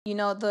You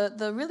know,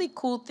 the really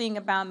cool thing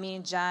about me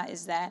and Ja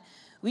is that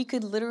we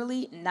could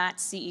literally not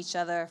see each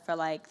other for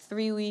like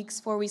 3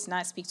 weeks, 4 weeks,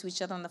 not speak to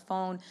each other on the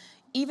phone.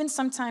 Even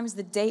sometimes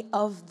the day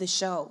of the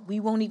show, we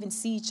won't even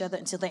see each other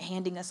until they're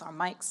handing us our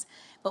mics.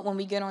 But when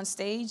we get on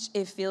stage,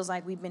 it feels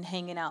like we've been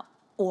hanging out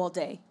all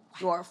day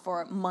or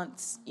for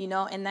months, you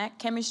know, and that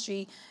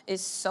chemistry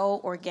is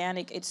so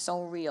organic, it's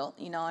so real,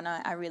 you know, and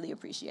I really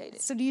appreciate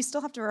it. So do you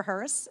still have to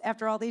rehearse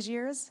after all these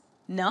years?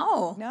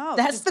 No, No,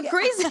 that's the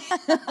crazy,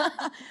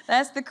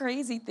 that's the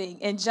crazy thing.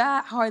 And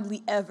Ja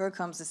hardly ever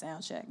comes to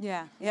sound check.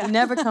 Yeah, He yeah.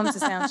 never comes to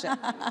sound check.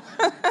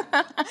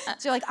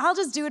 So you're like, I'll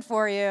just do it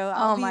for you.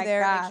 I'll Oh be my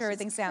there, make gosh, sure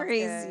it's everything sounds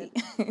crazy.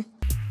 good.